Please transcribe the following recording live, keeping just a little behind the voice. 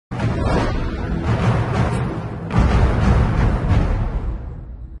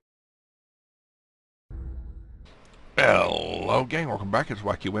Hello gang, welcome back. It's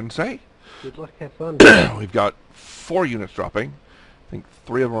Wacky Wednesday. Good luck, have fun. We've got 4 units dropping. I think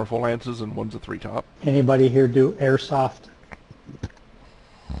 3 of them are full lances and one's a 3-top. Anybody here do airsoft?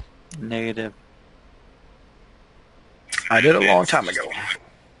 Negative. I did a long time ago.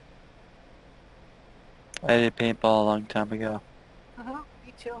 I did paintball a long time ago.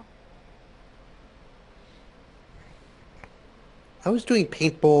 Me too. I was doing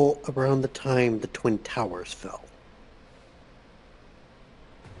paintball around the time the Twin Towers fell.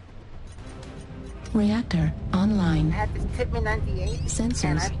 Reactor online. I had this Tippmann 98. And I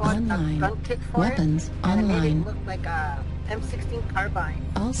Sensors bought online. a gun kit for Weapons it, and I made online. it look like a M16 carbine.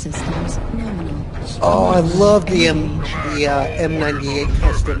 All systems nominal. Oh, I love the Engage. M98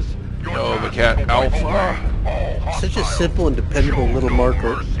 custom. Yo, the Cat Alpha. Such a simple and dependable little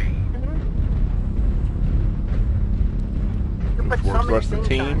marker. You put Which so works many less than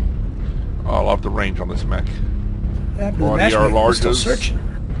things on it. team. Oh, I love the range on this mech. After the Body match, are we're still largest. searching.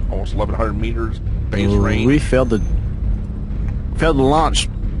 Almost 1,100 meters base range. We failed to launch.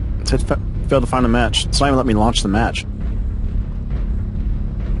 It said failed to find a match. It's not even let me launch the match.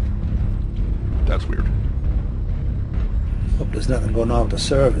 That's weird. Hope there's nothing going on with the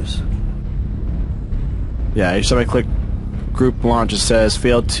servers. Yeah, each time I click group launch, it says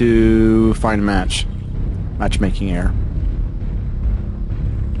failed to find a match. Matchmaking error.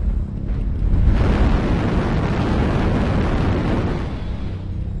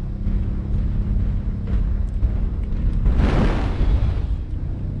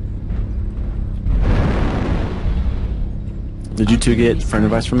 Did you two get friend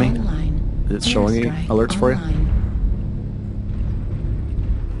advice from me? Online. Is it showing you Airstrike alerts for you? online.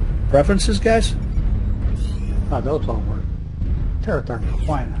 Preferences, guys? Those all work. Territory,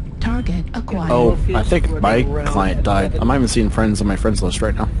 why not? Target acquired. Oh, I think my client died. I'm not even seeing friends on my friends list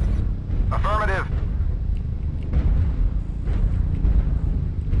right now. Affirmative.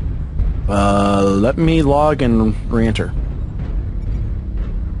 Let me log and re-enter.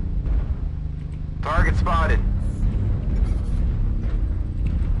 Target spotted.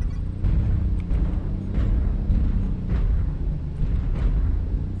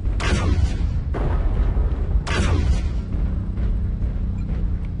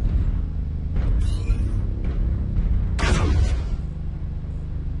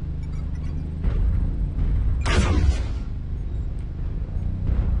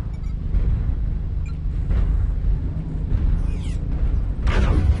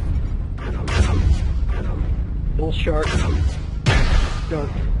 Little shark. Dark.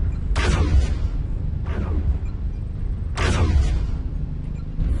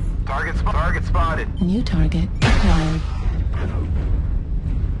 Target spotted. New target acquired.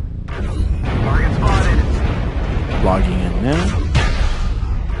 Target spotted. Logging in now.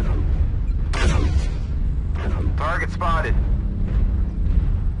 Target spotted.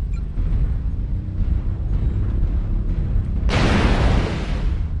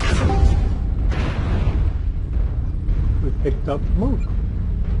 We picked up move.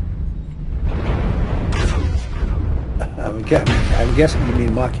 I'm guessing you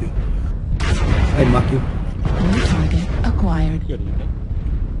mean mock you. I mock you. New target acquired. Good evening.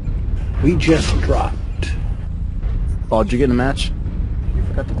 We just dropped. Oh, did you get in a match? You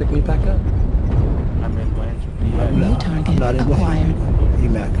forgot to pick me back up. I'm in lands with I'm New not- target I'm not in with acquired. you.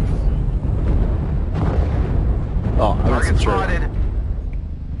 EMAC. Oh, I Target wasn't sure. spotted.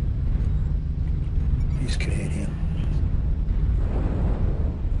 He's Canadian.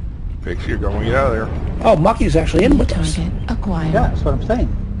 Pixie, you're going to get out of there. Oh, Mucky's actually in New with us. target acquired. Yeah, that's what I'm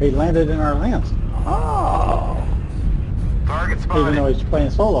saying. He landed in our lands, Oh. Target even though spotted. he's playing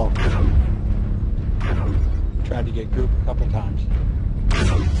solo. Tried to get group a couple times.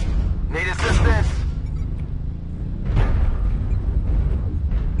 Need assistance.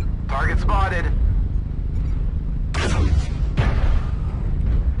 Target spotted.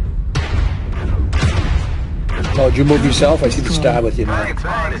 Oh, did you move yourself? I see the star with you now. Target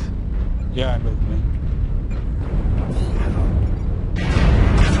spotted. Yeah, I moved me.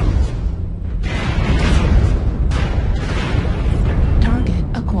 Target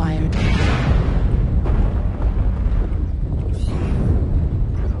acquired.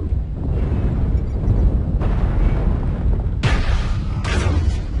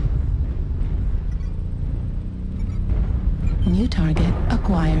 New target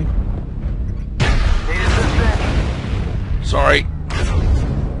acquired. Need assistance. Sorry.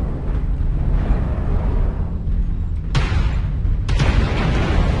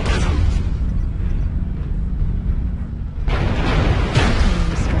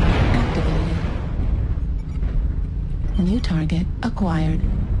 New target acquired.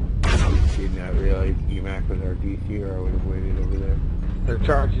 did not realize EMAC was our DC, or I would have waited over there. They're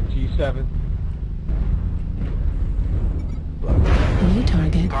charging G7. New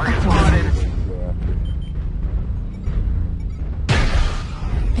target Target acquired. spotted.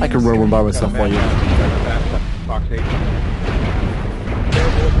 I can roll one by myself while you. Fox 8.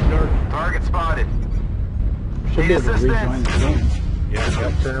 Target spotted. Should be Need able to rejoin assistance. the game.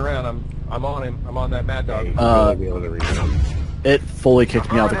 Yeah, turn around. I'm on him. I'm on that Mad Dog. Be able to rejoin. It fully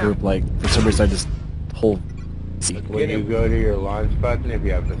kicked me out of the group. Like for some reason, I just whole. When you go to your launch button, if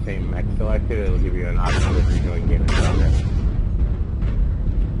you have the same mech selected, it'll give you an option to rejoin game in progress.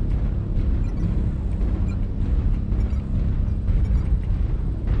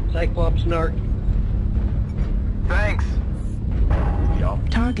 Cyclops Narc. Thanks.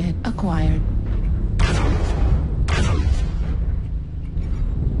 Target acquired.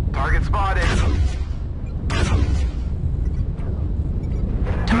 Target spotted.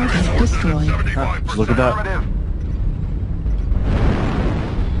 Target destroyed. Look at that. Affirmative.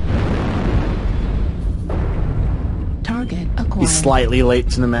 Target acquired. He's slightly late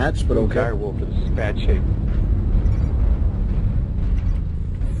to the match, but okay. Direwolf is bad shape.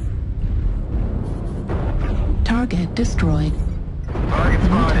 Target destroyed. Target New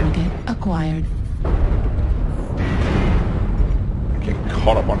spotted. target acquired. Getting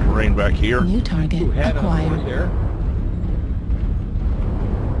caught up on terrain back here. New target Who had on acquired. board there?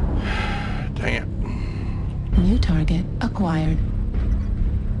 Dang it. New target acquired.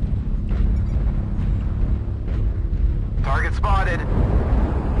 Target spotted.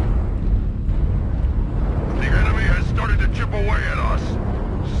 The enemy has started to chip away at us.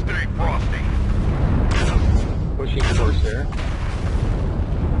 Stay frosty. Pushing course there.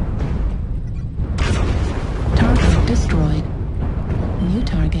 Target destroyed. New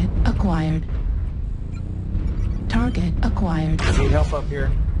target acquired. Target acquired. Need help up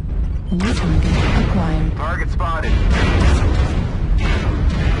here. New target acquired. Target spotted.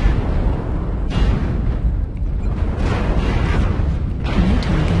 New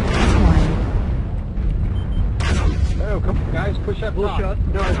target acquired. Oh, come on, guys, push up. Top.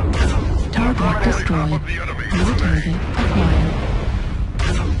 Target destroyed. Of the enemy New target acquired.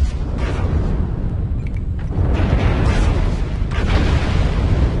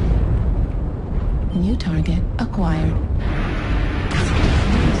 New target acquired.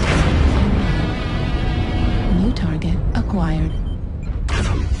 New target acquired.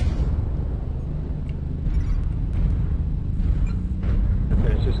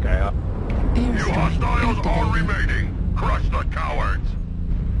 Finish this guy up. You Airstrike hostiles are activated. remaining. Crush the cowards.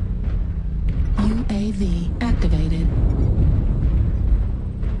 UAV activated.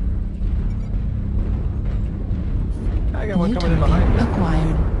 I got one New coming in behind target me.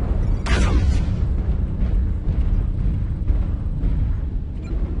 acquired.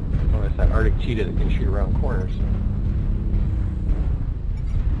 Oh, that's that Arctic cheetah that can shoot around corners.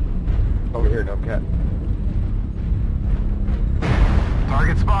 Over here, no cat.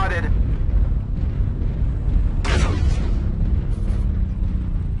 Target spotted.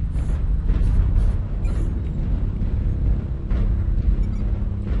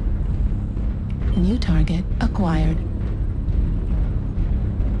 New target acquired.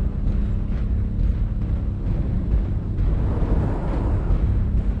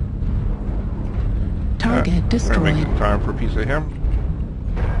 Target We're destroyed. making time for a piece of him.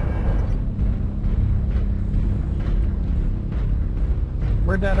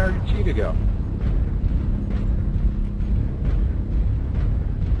 Where'd that Arctic cheetah go?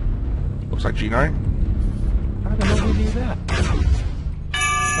 Looks like G9. How the hell did he do that?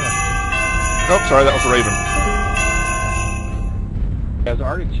 Oh, sorry, that was a Raven. As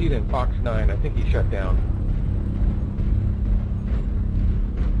Arctic cheetah and Fox 9, I think he shut down.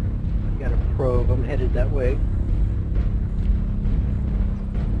 Got a probe. I'm headed that way.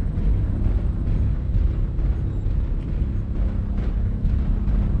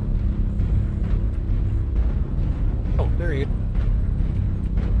 Oh, there he is.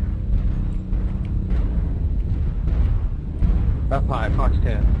 Up high, Fox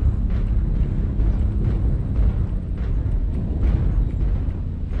 10.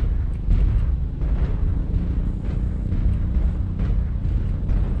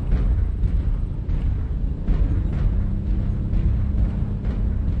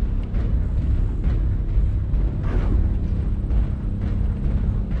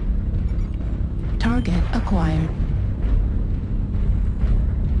 Target acquired.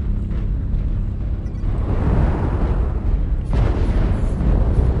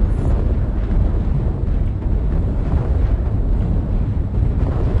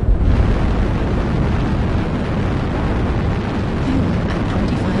 Fuel at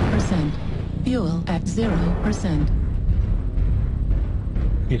 25%. 0%.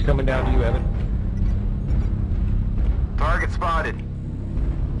 He's coming down to you, Evan. Target spotted.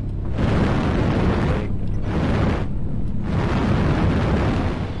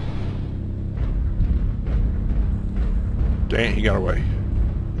 Dang, he got away.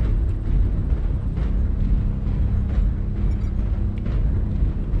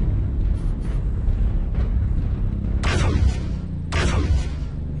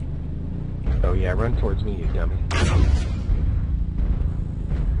 Oh yeah, run towards me, you dummy.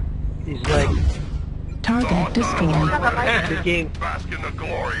 He's like, Target destroyed. the game. Bask in the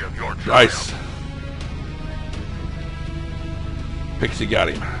glory of your triumph. Nice. Pixie got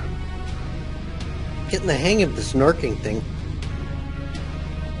him. Getting the hang of the snarking thing.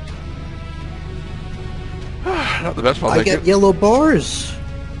 Not the best one. I get yellow bars.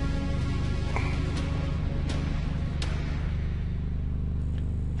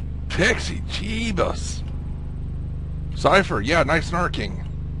 Pixie, Jeebus. Cypher, yeah, nice snarking.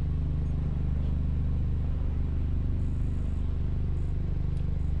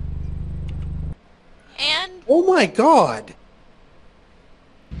 And Oh my god.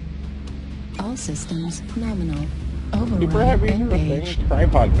 All systems nominal. Super Override heavy are a engaged. thing.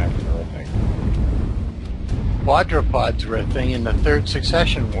 Tripod mechs are a thing. Quadrupods were a thing in the Third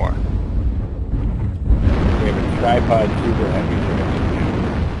Succession War. We have a tripod super heavy are a thing now.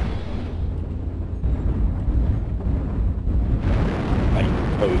 Like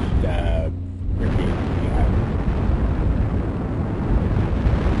post freaking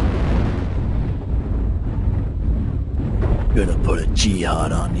Gonna put a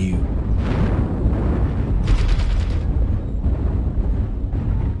jihad on you.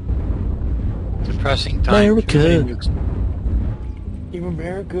 Depressing time. America. Team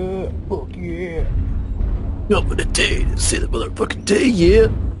America, fuck yeah. Up with a day to say the motherfucking day, yeah.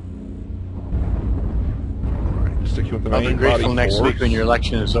 Alright, stick you with the I'll be main grateful body next force. week when your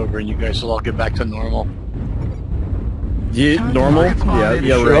election is over and you guys will all get back to normal. Yeah, normal? Yeah,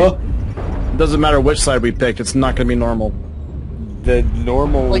 yeah, Sure. right. Doesn't matter which side we pick, it's not going to be normal. The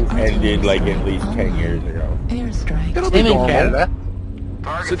normal Like- ended like at least 10 years ago. Airstrike. It'll be Same in normal. Canada.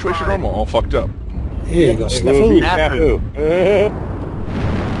 Target Situation spotted. normal, all fucked up. Here you go, It will be snafu. snafu.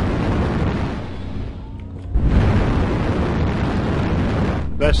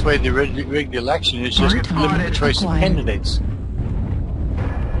 Best way to rig the election is just Target limit the choice of acquired. candidates.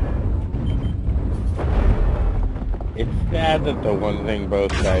 It's sad that the one thing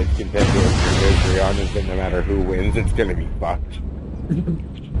both sides can tend to agree on is that no matter who wins, it's gonna be fucked.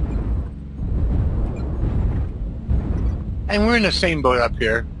 And we're in the same boat up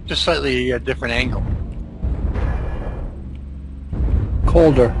here, just slightly a different angle.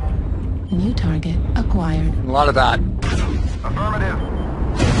 Colder. New target acquired. And a lot of that, Affirmative.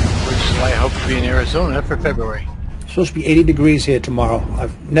 which is why I hope to be in Arizona for February. It's supposed to be 80 degrees here tomorrow.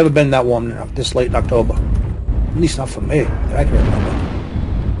 I've never been that warm this late in October. At least not for me, that I can remember.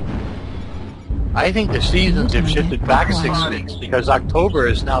 I think the seasons have shifted back 6 weeks because October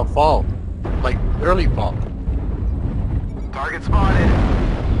is now fall, like early fall. Target spotted.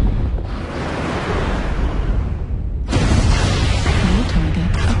 New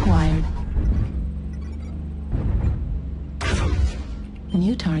target acquired.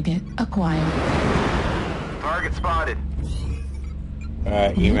 New target acquired. Target spotted.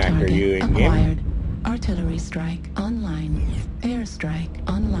 New EMAC, are target you in game? acquired. Artillery strike online. Airstrike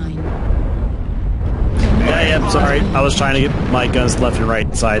online. Yeah, yeah, sorry. I was trying to get my guns left and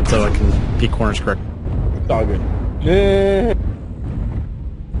right side so I can peek corners correct. It's all good.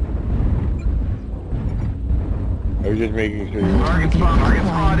 I was just making sure you were... Target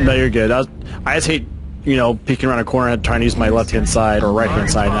spotted. No, you're good. I just hate, peeking around a corner and trying to use my left-hand side or right-hand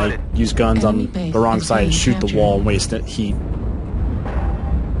side, and I use guns on the wrong side and shoot the wall and waste heat.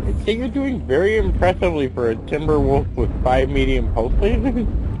 I think you're doing very impressively for a Timberwolf with 5 medium pulse lasers.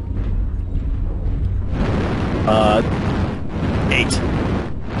 8.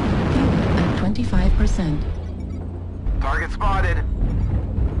 At 25%. Target spotted.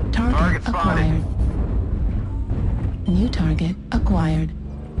 Target Target spotted. acquired. New target acquired.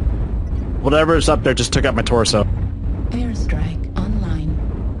 Whatever's up there just took out my torso. Airstrike online.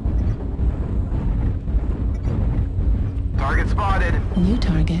 Target spotted. New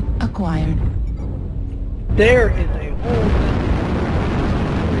target acquired. There is a whole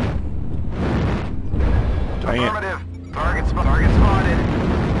Dang it. Affirmative. Target spotted.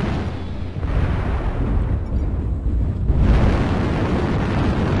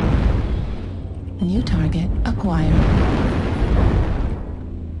 New target acquired.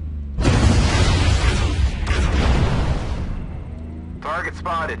 Target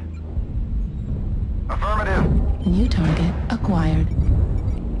spotted. New target acquired.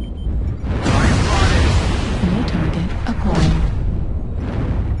 New target acquired.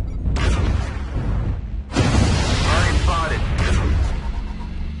 Target spotted.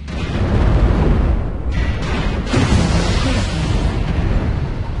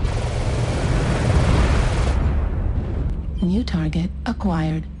 New target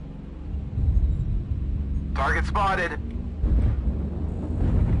acquired. Target spotted.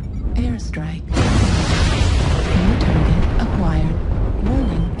 Airstrike. New target acquired.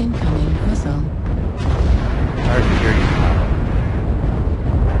 Warning, incoming missile. Our security spot.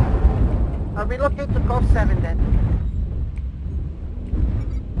 I'll relocate to Gulf 7 then.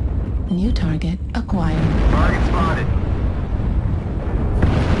 New target acquired. Target spotted.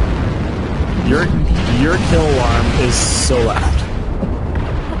 Your kill alarm is so loud.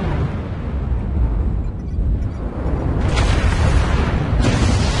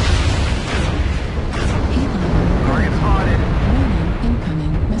 Target spotted. Warning,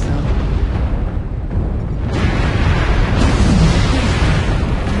 incoming missile.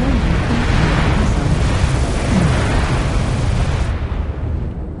 Warning, incoming missile.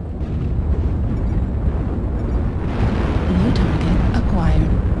 New target acquired.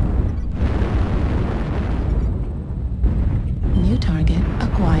 New target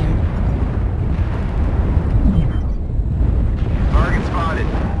acquired. Target spotted.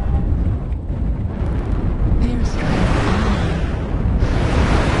 Airstrike online.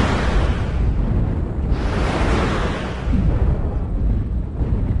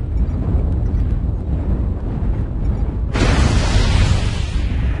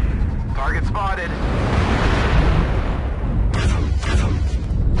 Target spotted.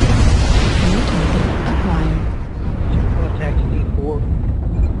 New target acquired. Contact D4.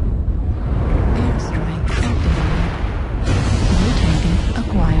 Airstrike activated. New target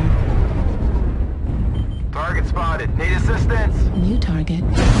acquired. Target spotted. Need assistance. New target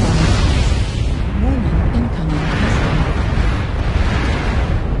acquired. Warning, incoming missile.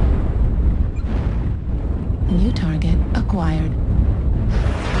 New target acquired.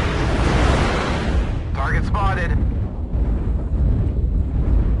 Target spotted.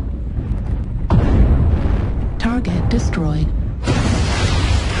 Target destroyed.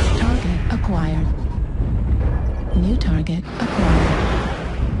 Target acquired. New target acquired.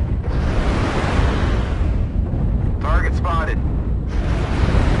 Target spotted.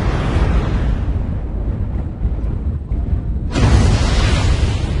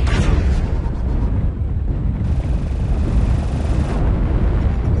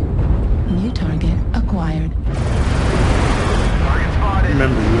 New target acquired. Target spotted.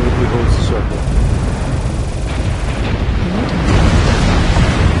 Remember, you only holds the circle. New target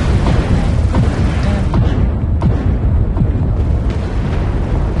damage.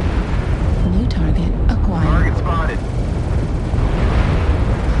 New target acquired. Target spotted.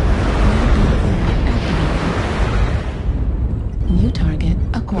 Activated. New target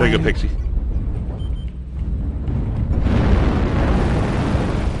acquired. There you go, Pixie.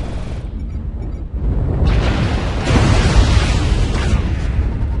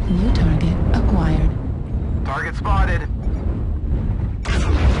 New target acquired. Target spotted.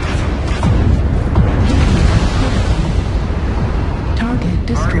 Target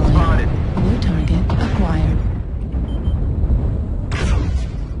destroyed. Target spotted. New target acquired.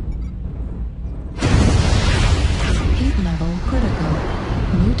 Heat level critical.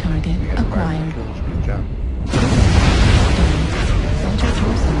 New target acquired. Good job. Center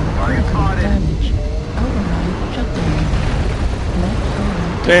torso Target critical spotted. damage. Override shutdown. Left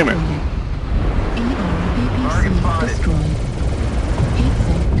guard Damn it. Target ERBPC spotted. destroyed. Heat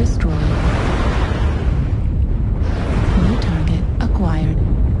sink destroyed. New target acquired.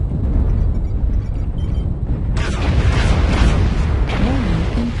 Warning,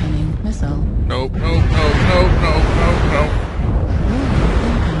 incoming missile. Nope, nope, nope, nope, nope, nope, nope. Warning,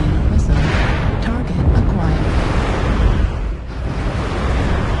 incoming missile. Target acquired.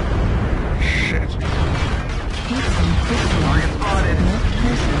 Shit. Heat sink destroyed. Target spotted. Left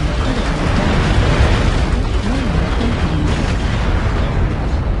torso critical damage. Warning, incoming.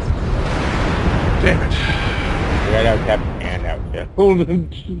 Damn it. Red out, Captain, and out, yeah.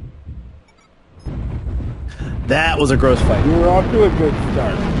 That was a gross fight. You were off to a good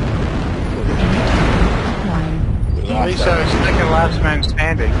start. Acquired. At least I was thinking last man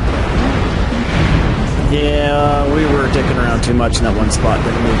standing. Yeah, we were dicking around too much in that one spot.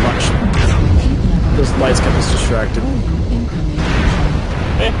 Didn't move much. Heat level. Those lights kept us distracted. Warning, incoming missile.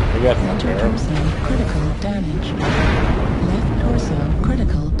 I guess not Center fair. torso critical damage. Left torso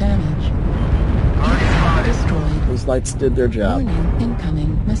critical damage. Target spotted. Destroyed. Those lights did their job. Warning,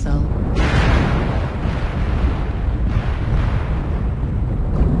 incoming missile.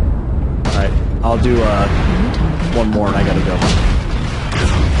 I'll do New target. one more and I gotta go.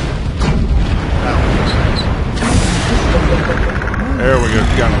 There we go.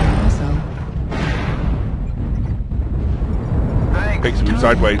 Got him. Thanks. Takes him Target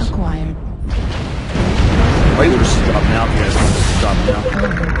sideways. acquired. Lasers just dropping out. You guys want to drop down?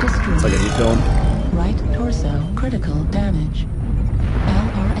 Target destroyed. It's like a heat film. Right torso critical damage.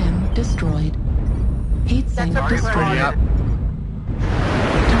 LRM destroyed. Heat sink That's a destroyed. Yep.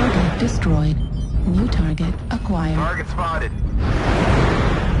 Target destroyed. New target acquired. Target spotted.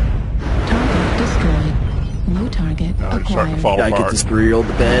 Target destroyed. New target Oh, it's starting to acquired. fall Gotta get apart. this 3-year-old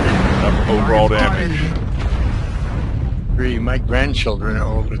to bed. Enough overall damage. My grandchildren are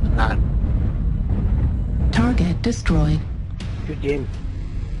older than that. Target destroyed. Good game.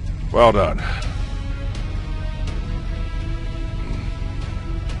 Well done.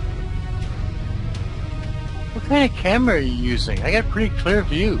 What kind of camera are you using? I got pretty clear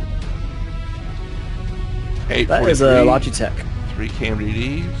view. That is 843. a Logitech. 3 cam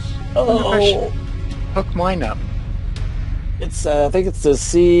DDs. Oh, Hook mine up. it's I think it's the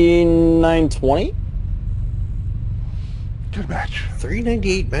C920. Good match.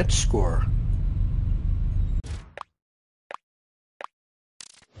 398 match score.